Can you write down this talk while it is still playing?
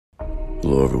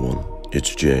Hello everyone,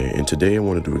 it's Jay, and today I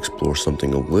wanted to explore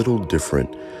something a little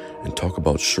different and talk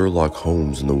about Sherlock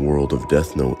Holmes in the world of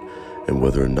Deathnote and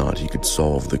whether or not he could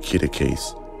solve the Kidda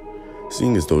case.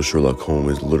 Seeing as though Sherlock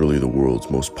Holmes is literally the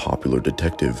world's most popular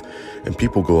detective, and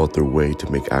people go out their way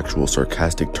to make actual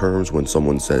sarcastic terms when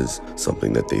someone says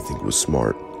something that they think was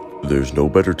smart. There's no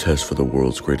better test for the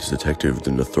world's greatest detective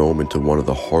than to throw him into one of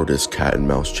the hardest cat and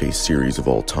mouse chase series of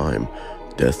all time,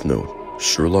 Deathnote.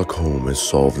 Sherlock Holmes has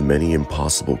solved many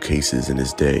impossible cases in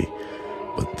his day,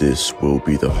 but this will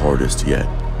be the hardest yet.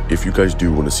 If you guys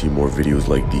do want to see more videos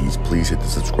like these, please hit the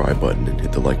subscribe button and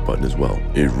hit the like button as well.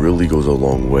 It really goes a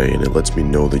long way and it lets me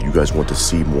know that you guys want to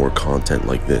see more content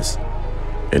like this.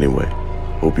 Anyway,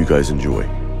 hope you guys enjoy.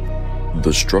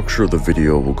 The structure of the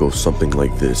video will go something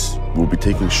like this. We'll be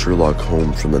taking Sherlock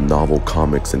Holmes from the novel,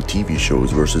 comics, and TV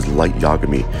shows versus Light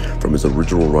Yagami from his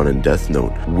original run in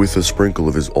Deathnote, with a sprinkle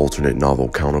of his alternate novel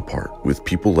counterpart, with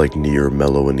people like Nier,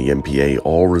 Mello, and the MPA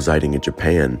all residing in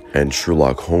Japan, and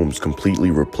Sherlock Holmes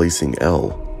completely replacing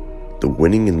L. The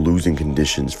winning and losing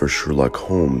conditions for Sherlock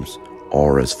Holmes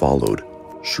are as followed.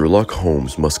 Sherlock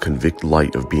Holmes must convict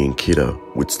Light of being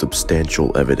Kidda with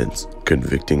substantial evidence,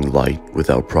 convicting Light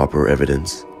without proper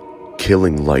evidence,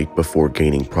 killing Light before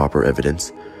gaining proper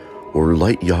evidence, or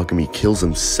Light Yagami kills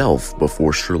himself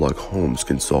before Sherlock Holmes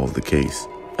can solve the case.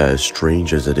 As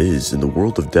strange as it is, in the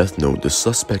world of Deathnote, the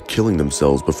suspect killing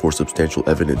themselves before substantial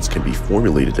evidence can be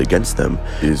formulated against them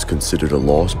is considered a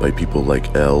loss by people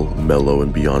like L, Mello,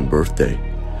 and Beyond Birthday.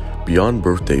 Beyond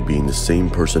Birthday being the same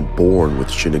person born with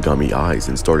Shinigami eyes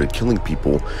and started killing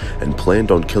people and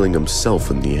planned on killing himself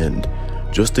in the end,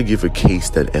 just to give a case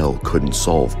that L couldn't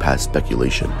solve past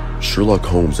speculation. Sherlock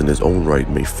Holmes in his own right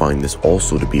may find this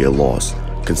also to be a loss,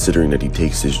 considering that he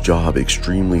takes his job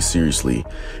extremely seriously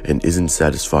and isn't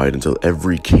satisfied until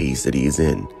every case that he is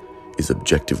in is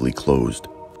objectively closed.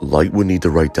 Light would need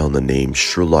to write down the name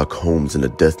Sherlock Holmes in a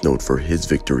Deathnote for his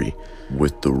victory,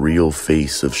 with the real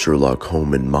face of Sherlock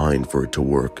Holmes in mind for it to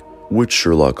work. Which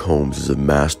Sherlock Holmes is a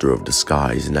master of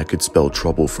disguise, and that could spell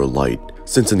trouble for Light,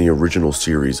 since in the original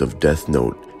series of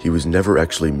Deathnote, he was never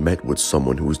actually met with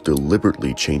someone who was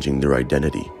deliberately changing their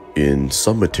identity. In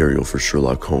some material for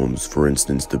Sherlock Holmes, for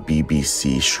instance the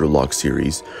BBC Sherlock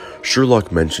series,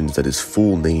 Sherlock mentions that his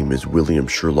full name is William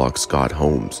Sherlock Scott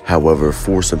Holmes. However,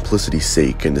 for simplicity's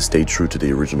sake and to stay true to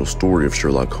the original story of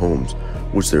Sherlock Holmes,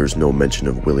 which there is no mention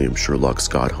of William Sherlock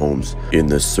Scott Holmes in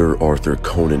the Sir Arthur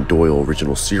Conan Doyle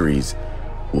original series,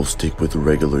 we'll stick with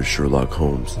regular Sherlock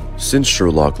Holmes. Since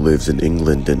Sherlock lives in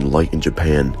England and Light in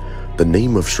Japan, the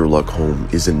name of Sherlock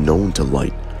Holmes isn't known to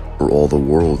Light, or all the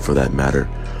world for that matter,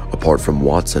 apart from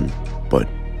Watson, but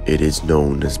it is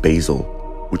known as Basil,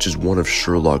 which is one of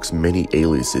Sherlock's many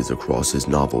aliases across his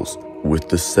novels. With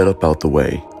the setup out the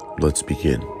way, let's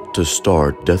begin. To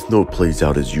start, Deathnote plays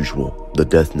out as usual. The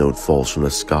Deathnote falls from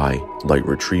the sky, Light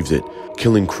retrieves it.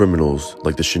 Killing criminals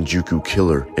like the Shinjuku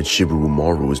Killer and Shibuya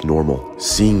Maru is normal.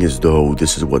 Seeing as though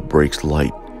this is what breaks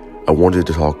Light, I wanted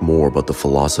to talk more about the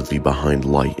philosophy behind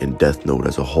Light and Deathnote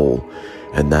as a whole,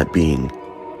 and that being,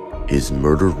 is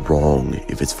murder wrong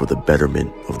if it's for the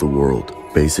betterment of the world?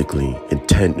 Basically,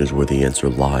 intent is where the answer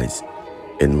lies.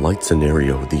 In Light's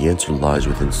scenario, the answer lies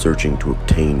within searching to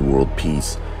obtain world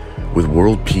peace. With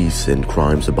world peace and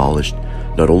crimes abolished,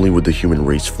 not only would the human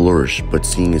race flourish, but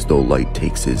seeing as though Light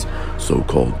takes his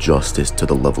so-called justice to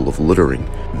the level of littering,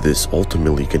 this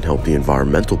ultimately can help the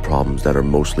environmental problems that are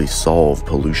mostly solved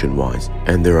pollution-wise.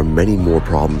 And there are many more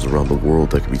problems around the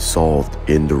world that can be solved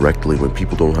indirectly when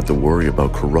people don't have to worry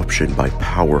about corruption by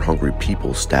power-hungry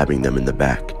people stabbing them in the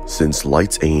back. Since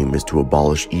Light's aim is to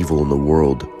abolish evil in the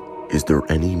world, is there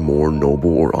any more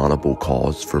noble or honorable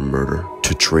cause for murder?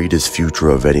 To trade his future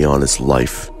of any honest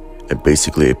life, and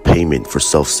basically a payment for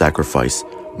self-sacrifice,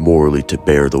 morally to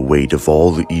bear the weight of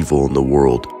all the evil in the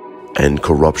world, and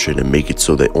corruption, and make it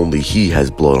so that only he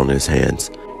has blood on his hands.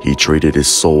 He traded his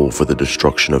soul for the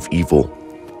destruction of evil.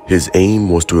 His aim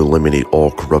was to eliminate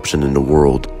all corruption in the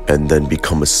world, and then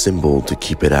become a symbol to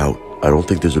keep it out. I don't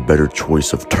think there's a better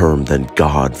choice of term than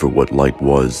God for what Light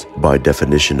was. By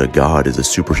definition, a god is a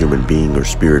superhuman being or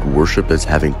spirit worshipped as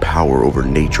having power over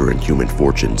nature and human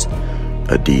fortunes.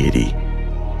 A deity.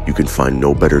 You can find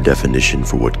no better definition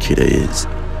for what Kidda is.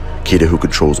 Kidda who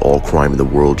controls all crime in the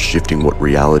world, shifting what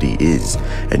reality is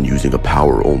and using a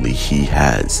power only he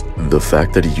has. The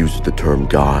fact that he uses the term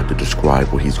God to describe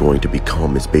what he's going to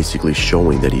become is basically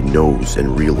showing that he knows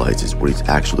and realizes what he's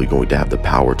actually going to have the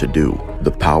power to do. The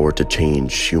power to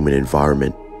change human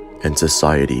environment and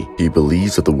society. He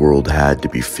believes that the world had to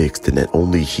be fixed and that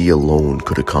only he alone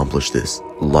could accomplish this.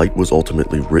 Light was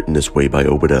ultimately written this way by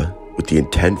Obita, with the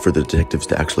intent for the detectives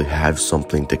to actually have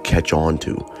something to catch on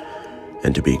to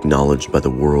and to be acknowledged by the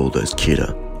world as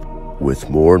Kira. With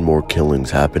more and more killings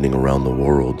happening around the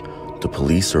world, the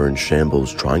police are in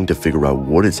shambles trying to figure out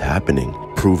what is happening,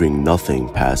 proving nothing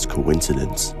past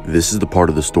coincidence. This is the part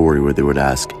of the story where they would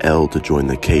ask L to join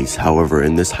the case. However,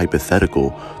 in this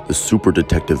hypothetical, the super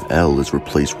detective L is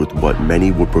replaced with what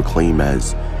many would proclaim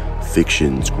as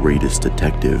fiction's greatest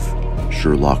detective,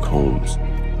 Sherlock Holmes.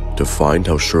 To find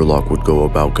how Sherlock would go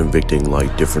about convicting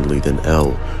Light differently than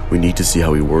L, we need to see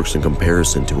how he works in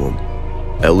comparison to him.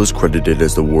 L is credited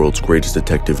as the world's greatest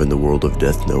detective in the world of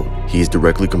Deathnote. He is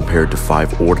directly compared to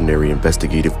 5 ordinary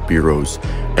investigative bureaus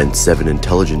and 7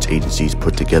 intelligence agencies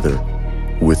put together.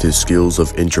 With his skills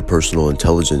of interpersonal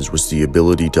intelligence was the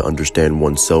ability to understand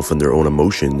oneself and their own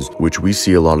emotions, which we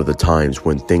see a lot of the times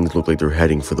when things look like they're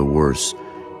heading for the worse.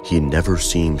 He never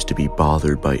seems to be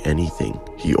bothered by anything.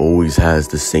 He always has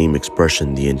the same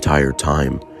expression the entire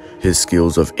time. His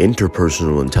skills of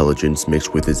interpersonal intelligence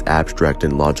mixed with his abstract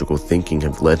and logical thinking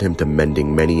have led him to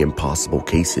mending many impossible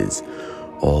cases,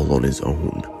 all on his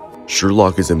own.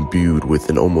 Sherlock is imbued with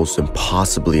an almost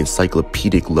impossibly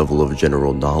encyclopedic level of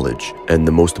general knowledge, and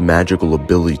the most magical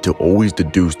ability to always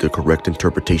deduce the correct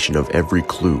interpretation of every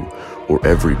clue or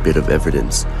every bit of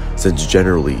evidence, since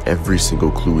generally every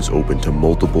single clue is open to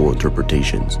multiple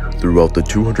interpretations. Throughout the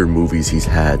 200 movies he's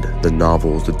had, the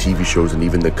novels, the TV shows, and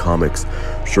even the comics,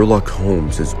 Sherlock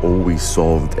Holmes has always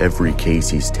solved every case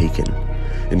he's taken,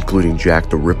 including Jack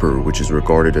the Ripper, which is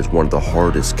regarded as one of the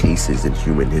hardest cases in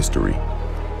human history.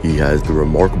 He has the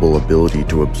remarkable ability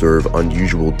to observe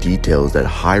unusual details that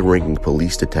high-ranking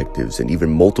police detectives and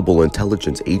even multiple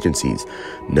intelligence agencies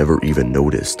never even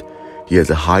noticed. He has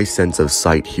a high sense of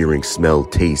sight, hearing, smell,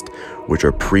 taste, which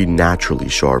are preternaturally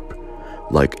sharp.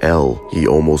 Like L, he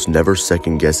almost never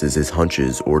second-guesses his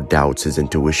hunches or doubts his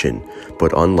intuition,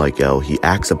 but unlike L, he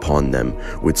acts upon them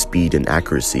with speed and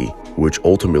accuracy, which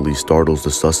ultimately startles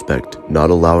the suspect, not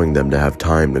allowing them to have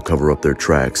time to cover up their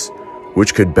tracks,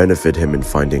 which could benefit him in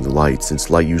finding Light, since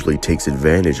Light usually takes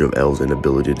advantage of L's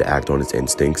inability to act on his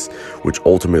instincts, which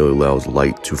ultimately allows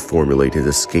Light to formulate his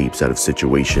escapes out of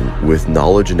situation. With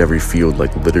knowledge in every field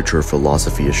like literature,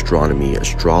 philosophy, astronomy,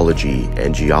 astrology,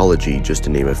 and geology, just to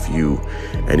name a few,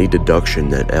 any deduction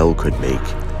that L could make,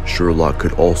 Sherlock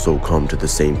could also come to the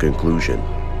same conclusion.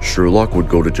 Sherlock would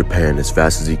go to Japan as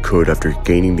fast as he could after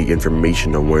gaining the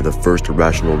information on where the first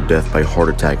irrational death by heart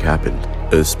attack happened,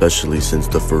 especially since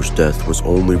the first death was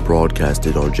only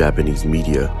broadcasted on Japanese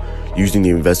media, using the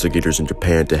investigators in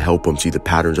Japan to help him see the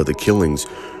patterns of the killings,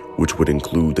 which would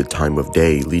include the time of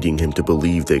day, leading him to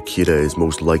believe that Kira is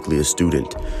most likely a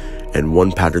student. And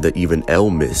one pattern that even L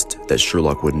missed that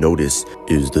Sherlock would notice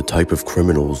is the type of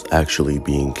criminals actually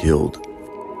being killed.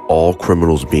 All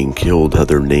criminals being killed had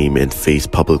their name and face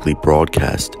publicly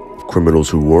broadcast. Criminals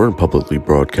who weren't publicly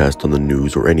broadcast on the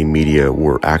news or any media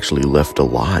were actually left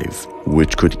alive,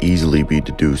 which could easily be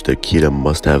deduced that Kira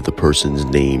must have the person's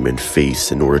name and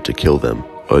face in order to kill them.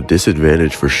 A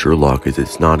disadvantage for Sherlock is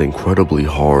it's not incredibly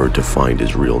hard to find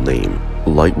his real name.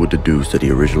 Light would deduce that he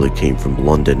originally came from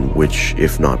London, which,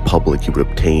 if not public, he would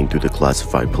obtain through the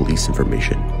classified police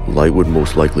information. Light would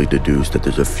most likely deduce that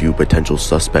there's a few potential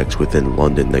suspects within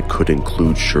London that could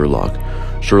include Sherlock.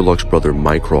 Sherlock's brother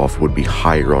Mycroft would be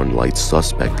higher on Light's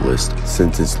suspect list,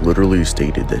 since it's literally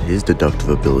stated that his deductive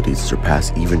abilities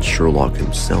surpass even Sherlock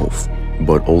himself.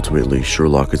 But ultimately,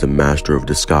 Sherlock is a master of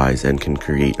disguise and can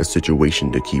create a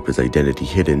situation to keep his identity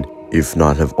hidden, if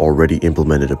not have already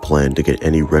implemented a plan to get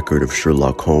any record of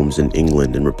Sherlock Holmes in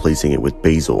England and replacing it with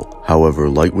Basil. However,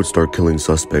 Light would start killing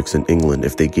suspects in England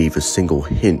if they gave a single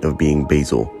hint of being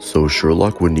Basil, so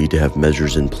Sherlock would need to have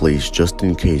measures in place just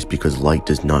in case, because Light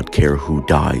does not care who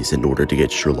dies in order to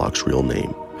get Sherlock's real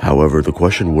name. However, the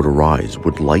question would arise,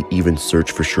 would Light even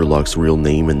search for Sherlock's real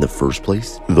name in the first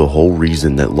place? The whole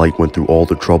reason that Light went through all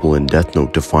the trouble in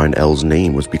Deathnote to find L's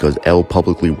name was because L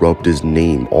publicly rubbed his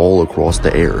name all across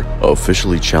the air,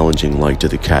 officially challenging Light to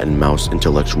the cat and mouse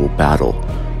intellectual battle,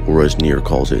 or as Nier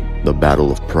calls it, the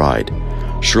Battle of Pride.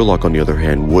 Sherlock, on the other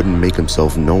hand, wouldn't make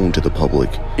himself known to the public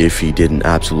if he didn't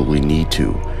absolutely need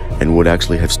to, and would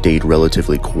actually have stayed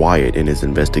relatively quiet in his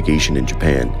investigation in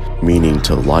Japan, meaning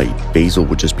to Light, Basil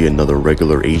would just be another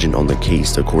regular agent on the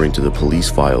case according to the police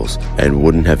files, and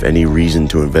wouldn't have any reason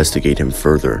to investigate him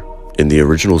further. In the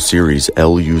original series,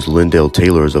 L used Lyndale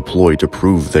Taylor as a ploy to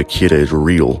prove that Kira is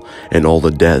real, and all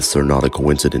the deaths are not a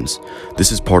coincidence.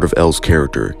 This is part of L's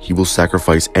character. He will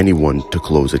sacrifice anyone to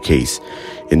close a case.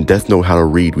 In Deathnote How to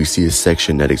Read, we see a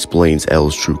section that explains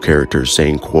L's true character,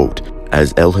 saying, quote,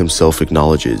 As L himself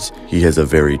acknowledges, he has a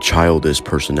very childish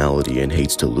personality and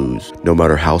hates to lose, no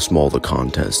matter how small the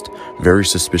contest. Very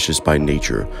suspicious by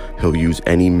nature, he'll use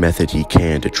any method he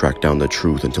can to track down the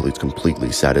truth until he's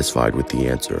completely satisfied with the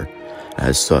answer.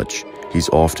 As such, he's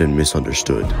often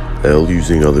misunderstood. L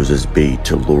using others as bait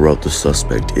to lure out the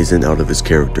suspect isn't out of his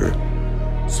character.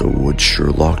 So would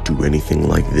Sherlock do anything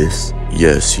like this?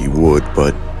 Yes, he would,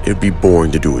 but it'd be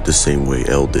boring to do it the same way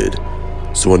L did.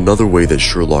 So another way that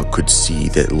Sherlock could see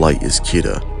that Light is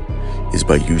Kidda is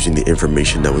by using the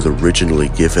information that was originally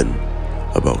given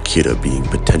about Kidda being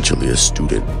potentially a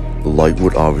student. Light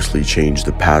would obviously change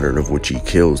the pattern of which he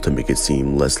kills to make it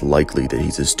seem less likely that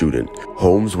he's a student.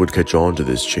 Holmes would catch on to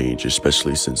this change,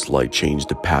 especially since Light changed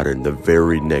the pattern the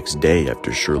very next day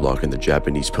after Sherlock and the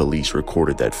Japanese police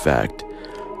recorded that fact.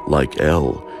 Like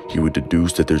L, he would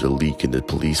deduce that there's a leak in the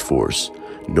police force,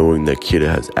 knowing that Kidda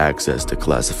has access to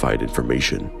classified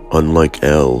information. Unlike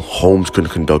L, Holmes could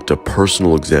conduct a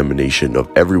personal examination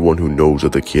of everyone who knows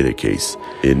of the Kidda case.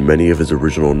 In many of his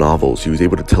original novels, he was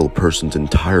able to tell a person's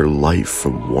entire life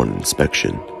from one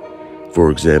inspection. For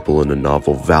example, in the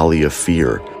novel Valley of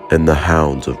Fear and The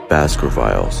Hounds of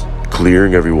Baskervilles.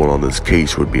 Clearing everyone on this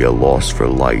case would be a loss for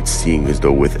Light, seeing as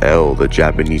though with L, the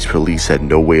Japanese police had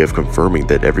no way of confirming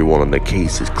that everyone on the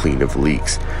case is clean of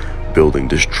leaks, building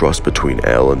distrust between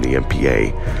L and the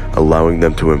MPA, allowing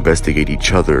them to investigate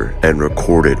each other and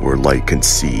record it where Light can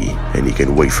see, and he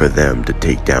can wait for them to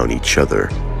take down each other.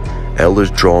 L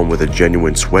is drawn with a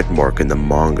genuine sweat mark in the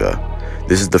manga.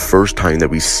 This is the first time that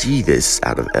we see this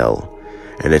out of L,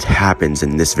 and it happens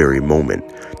in this very moment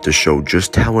to show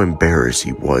just how embarrassed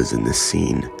he was in this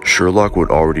scene. Sherlock would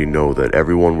already know that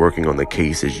everyone working on the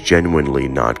case is genuinely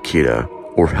not Kidda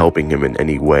or helping him in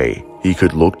any way. He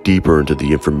could look deeper into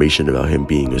the information about him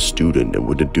being a student and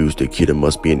would deduce that Kidda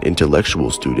must be an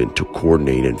intellectual student to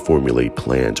coordinate and formulate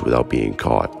plans without being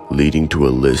caught, leading to a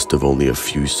list of only a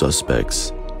few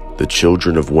suspects. The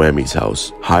children of Whammy's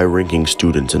house, high-ranking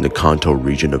students in the Kanto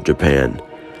region of Japan,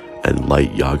 and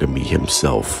Light Yagami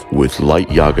himself, with Light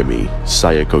Yagami,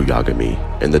 Sayako Yagami,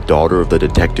 and the daughter of the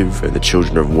detective and the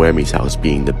children of Whammy's house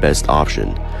being the best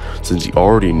option, since he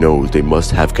already knows they must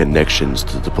have connections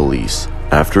to the police.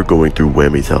 After going through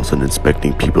Whammy's house and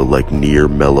inspecting people like Near,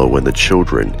 Mello, and the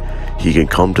children, he can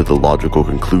come to the logical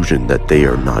conclusion that they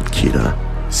are not Kidda.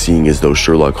 Seeing as though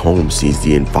Sherlock Holmes sees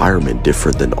the environment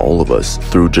different than all of us,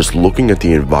 through just looking at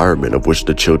the environment of which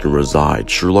the children reside,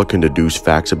 Sherlock can deduce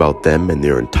facts about them and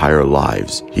their entire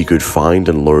lives. He could find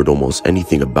and learn almost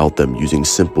anything about them using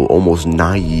simple, almost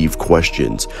naive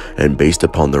questions, and based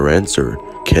upon their answer,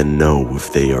 can know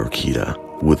if they are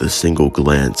Kidda. With a single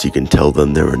glance, he can tell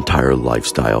them their entire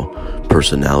lifestyle,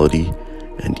 personality,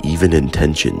 and even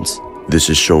intentions. This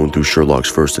is shown through Sherlock's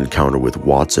first encounter with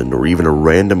Watson, or even a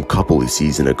random couple he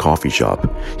sees in a coffee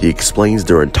shop. He explains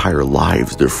their entire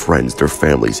lives, their friends, their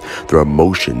families, their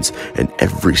emotions, and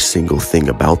every single thing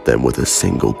about them with a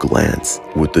single glance.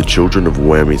 With the children of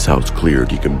Whammy's house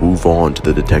cleared, he can move on to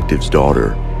the detective's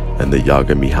daughter and the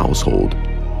Yagami household.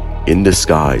 In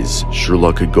disguise,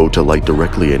 Sherlock could go to Light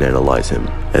directly and analyze him,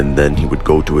 and then he would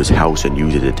go to his house and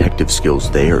use his detective skills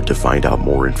there to find out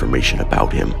more information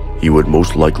about him. He would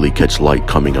most likely catch Light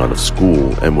coming out of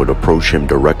school and would approach him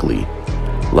directly.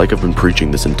 Like I've been preaching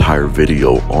this entire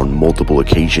video, on multiple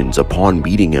occasions, upon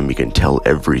meeting him, he can tell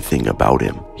everything about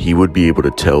him. He would be able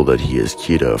to tell that he is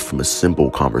Kidda from a simple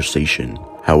conversation.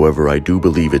 However, I do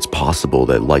believe it's possible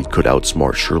that Light could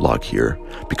outsmart Sherlock here,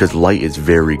 because Light is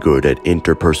very good at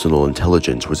interpersonal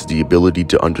intelligence, which is the ability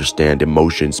to understand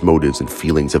emotions, motives, and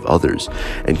feelings of others,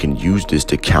 and can use this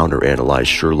to counter-analyze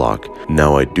Sherlock.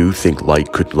 Now, I do think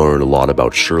Light could learn a lot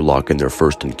about Sherlock in their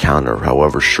first encounter.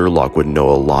 However, Sherlock would know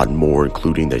a lot more,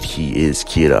 including that he is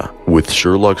Kidda. With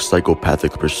Sherlock's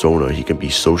psychopathic persona, he can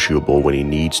be sociable when he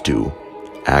needs to,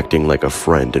 acting like a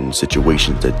friend in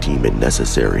situations that deem it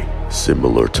necessary,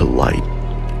 similar to Light.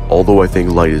 Although I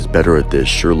think Light is better at this,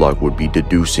 Sherlock would be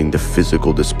deducing the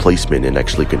physical displacement and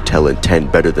actually can tell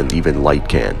intent better than even Light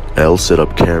can. L set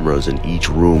up cameras in each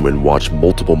room and watched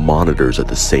multiple monitors at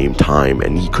the same time,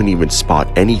 and he couldn't even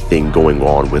spot anything going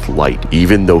on with Light,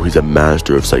 even though he's a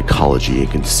master of psychology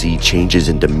and can see changes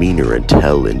in demeanor and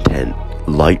tell intent.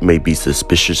 Light may be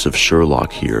suspicious of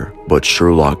Sherlock here, but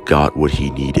Sherlock got what he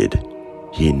needed.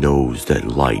 He knows that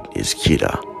Light is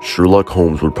Kidda. Sherlock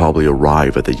Holmes would probably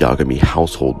arrive at the Yagami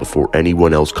household before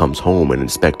anyone else comes home and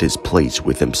inspect his place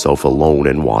with himself alone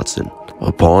and Watson.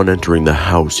 Upon entering the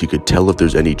house, he could tell if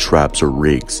there's any traps or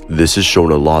rigs. This is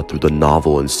shown a lot through the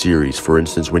novel and series, for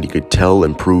instance when he could tell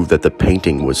and prove that the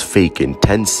painting was fake in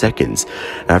 10 seconds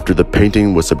after the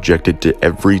painting was subjected to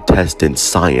every test in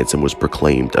science and was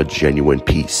proclaimed a genuine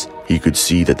piece. He could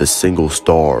see that the single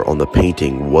star on the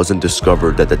painting wasn't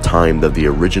discovered at the time of the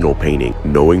original painting.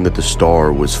 Knowing that the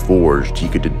star was forged, he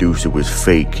could deduce it was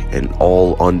fake, and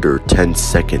all under 10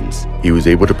 seconds. He was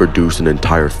able to produce an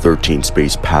entire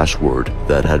 13-space password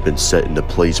that had been set into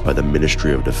place by the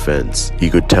Ministry of Defense. He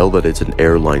could tell that it's an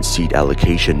airline seat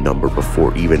allocation number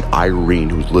before even Irene,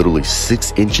 who's literally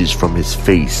 6 inches from his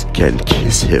face, can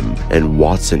kiss him, and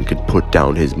Watson could put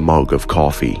down his mug of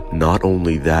coffee. Not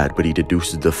only that, but he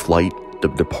deduces the flight, the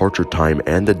departure time,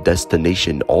 and the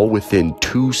destination all within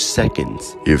 2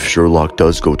 seconds. If Sherlock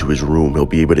does go to his room, he'll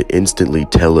be able to instantly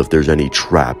tell if there's any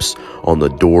traps on the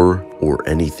door or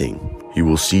anything. He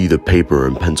will see the paper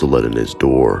and pencil in his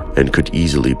door and could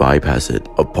easily bypass it.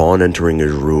 Upon entering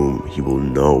his room, he will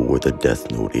know where the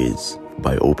death note is.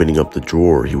 By opening up the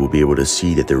drawer, he will be able to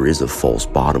see that there is a false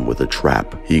bottom with a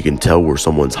trap. He can tell where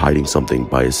someone's hiding something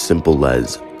by as simple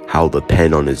as how the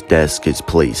pen on his desk is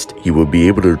placed. He will be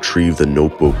able to retrieve the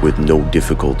notebook with no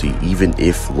difficulty, even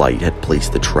if Light had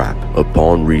placed the trap.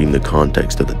 Upon reading the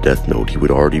context of the death note, he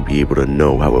would already be able to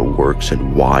know how it works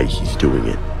and why he's doing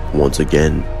it. Once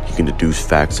again, he can deduce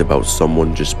facts about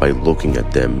someone just by looking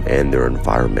at them and their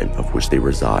environment of which they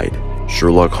reside.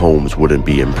 Sherlock Holmes wouldn't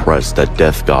be impressed that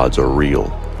death gods are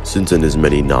real, since in his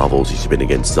many novels he's been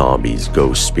against zombies,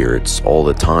 ghost spirits all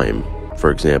the time.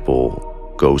 For example,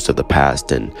 Ghost of the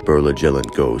Past and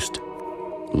Berlagellant Ghost.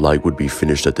 Light would be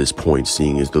finished at this point,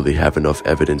 seeing as though they have enough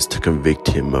evidence to convict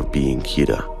him of being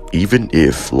Kira. Even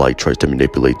if Light tries to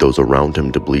manipulate those around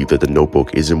him to believe that the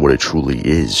notebook isn't what it truly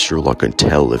is, Sherlock can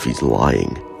tell if he's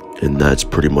lying. And that's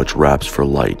pretty much wraps for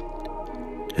Light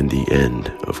and the end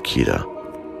of Kira.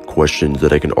 Questions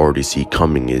that I can already see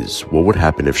coming is, what would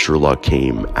happen if Sherlock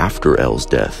came after Elle's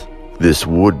death? This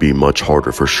would be much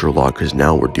harder for Sherlock, because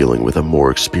now we're dealing with a more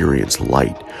experienced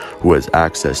Light who has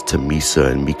access to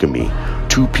Misa and Mikami,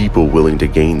 2 people willing to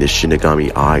gain the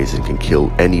Shinigami eyes and can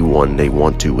kill anyone they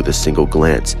want to with a single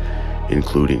glance,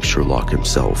 including Sherlock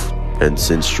himself. And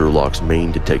since Sherlock's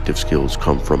main detective skills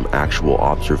come from actual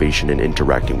observation and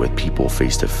interacting with people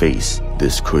face to face,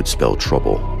 this could spell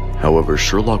trouble. However,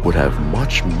 Sherlock would have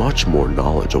much more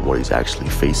knowledge on what he's actually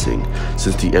facing,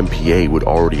 since the MPA would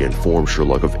already inform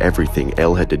Sherlock of everything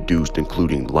Elle had deduced,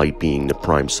 including Light being the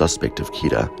prime suspect of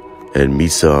Kira, and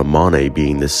Misa Amane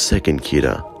being the second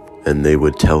Kira. And they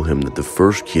would tell him that the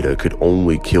first Kira could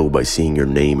only kill by seeing your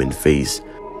name and face,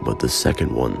 but the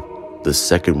second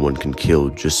one can kill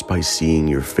just by seeing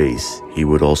your face. He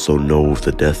would also know of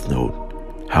the Death Note,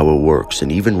 how it works,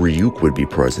 and even Ryuk would be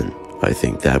present. I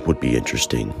think that would be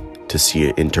interesting, to see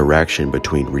an interaction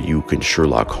between Ryuk and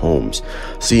Sherlock Holmes,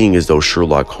 seeing as though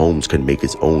Sherlock Holmes can make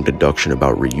his own deduction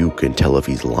about Ryuk and tell if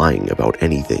he's lying about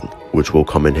anything, which will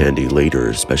come in handy later,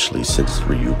 especially since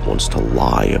Ryuk wants to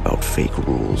lie about fake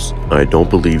rules. I don't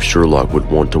believe Sherlock would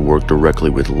want to work directly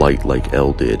with Light like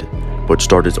Elle did, but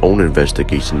start his own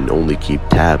investigation and only keep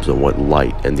tabs on what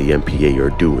Light and the MPA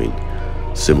are doing,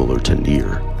 similar to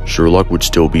Nier. Sherlock would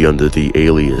still be under the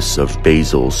alias of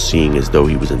Basil, seeing as though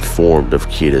he was informed of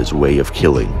Kira's way of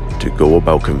killing. To go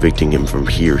about convicting him from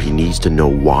here, he needs to know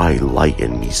why Light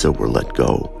and Misa were let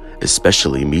go,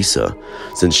 especially Misa,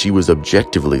 since she was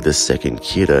objectively the second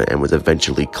Kira and was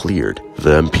eventually cleared.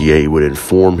 The MPA would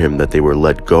inform him that they were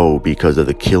let go because of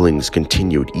the killings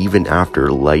continued even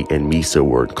after Light and Misa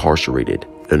were incarcerated.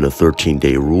 And the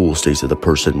 13-day rule states that the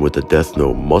person with the Death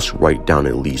Note must write down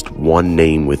at least 1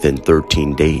 name within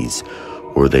 13 days,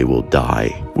 or they will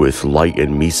die. With Light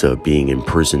and Misa being in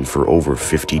prison for over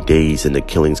 50 days and the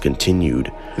killings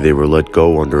continued, they were let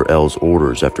go under Elle's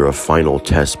orders after a final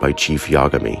test by Chief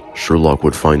Yagami. Sherlock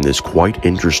would find this quite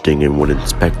interesting and would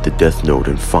inspect the Death Note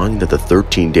and find that the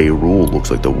 13-day rule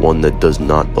looks like the one that does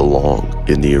not belong.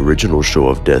 In the original show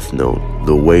of Death Note,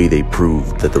 the way they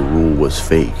proved that the rule was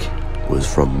fake was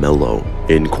from Mello.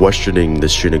 In questioning the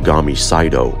Shinigami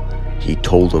Saito, he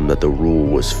told him that the rule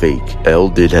was fake. Elle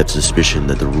did have suspicion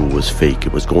that the rule was fake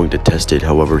and was going to test it,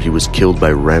 however he was killed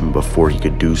by Rem before he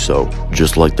could do so.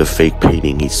 Just like the fake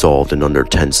painting he solved in under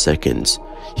 10 seconds,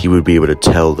 he would be able to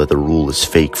tell that the rule is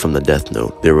fake from the Death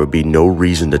Note. There would be no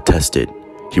reason to test it.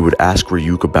 He would ask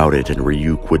Ryuk about it and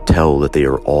Ryuk would tell that they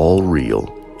are all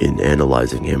real. In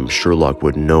analyzing him, Sherlock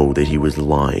would know that he was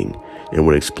lying and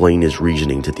would explain his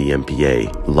reasoning to the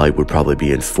MPA. Light would probably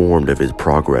be informed of his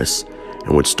progress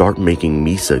and would start making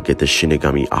Misa get the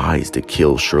Shinigami eyes to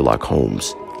kill Sherlock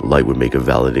Holmes. Light would make a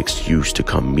valid excuse to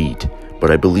come meet,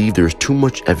 but I believe there's too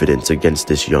much evidence against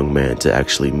this young man to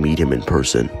actually meet him in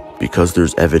person. Because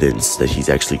there's evidence that he's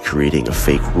actually creating a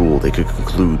fake rule, they could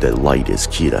conclude that Light is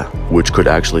Kira, which could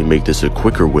actually make this a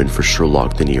quicker win for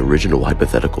Sherlock than the original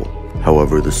hypothetical.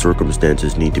 However, the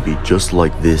circumstances need to be just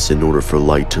like this in order for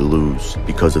Light to lose.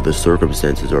 Because if the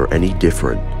circumstances are any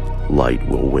different, Light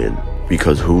will win.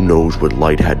 Because who knows what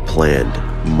Light had planned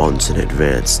months in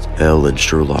advance. Elle and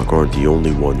Sherlock aren't the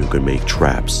only one who can make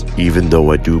traps. Even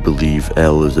though I do believe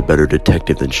Elle is a better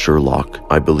detective than Sherlock,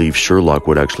 I believe Sherlock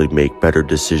would actually make better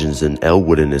decisions than Elle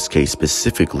would in this case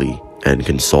specifically, and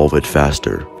can solve it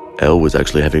faster. Elle was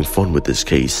actually having fun with this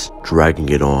case, dragging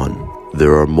it on.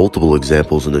 There are multiple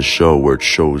examples in the show where it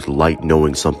shows Light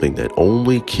knowing something that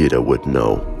only Kira would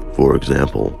know. For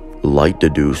example, Light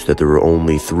deduced that there were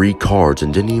only 3 cards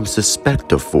and didn't even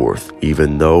suspect a 4th,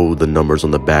 even though the numbers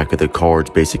on the back of the cards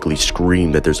basically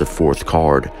scream that there's a 4th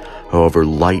card. However,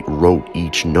 Light wrote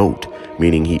each note,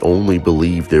 meaning he only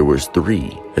believed there was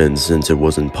 3. And since it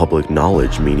wasn't public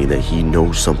knowledge, meaning that he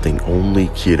knows something only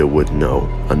Kira would know.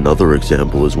 Another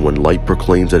example is when Light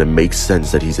proclaims that it makes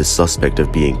sense that he's a suspect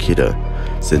of being Kira,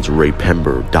 since Ray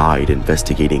Pember died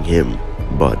investigating him.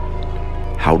 But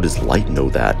how does Light know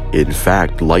that? In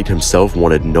fact, Light himself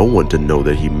wanted no one to know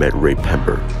that he met Ray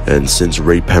Pember. And since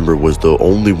Ray Pember was the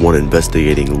only one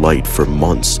investigating Light for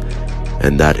months,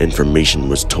 and that information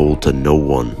was told to no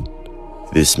one,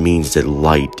 this means that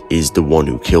Light is the one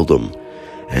who killed him,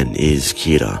 and is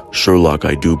Kira. Sherlock,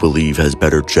 I do believe, has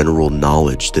better general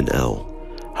knowledge than Elle.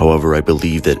 However, I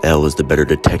believe that Elle is the better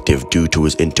detective due to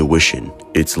his intuition.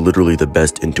 It's literally the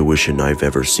best intuition I've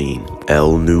ever seen.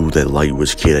 Elle knew that Light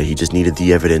was Kira, he just needed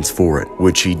the evidence for it,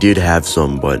 which he did have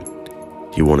some, but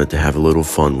he wanted to have a little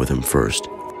fun with him first.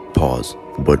 Pause.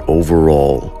 But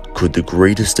overall, could the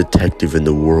greatest detective in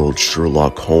the world,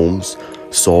 Sherlock Holmes,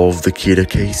 solve the Kira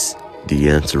case? The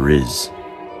answer is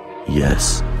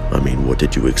yes. I mean, what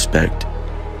did you expect?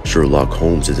 Sherlock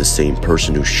Holmes is the same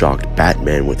person who shocked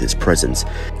Batman with his presence,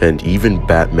 and even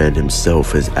Batman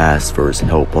himself has asked for his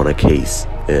help on a case,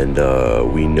 and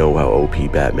we know how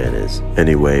OP Batman is.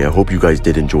 Anyway, I hope you guys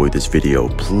did enjoy this video.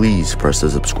 Please press the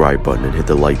subscribe button and hit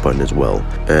the like button as well,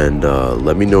 and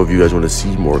let me know if you guys want to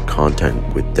see more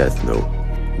content with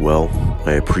Deathnote. Well,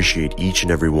 I appreciate each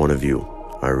and every one of you.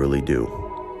 I really do.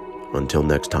 Until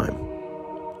next time,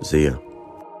 see ya.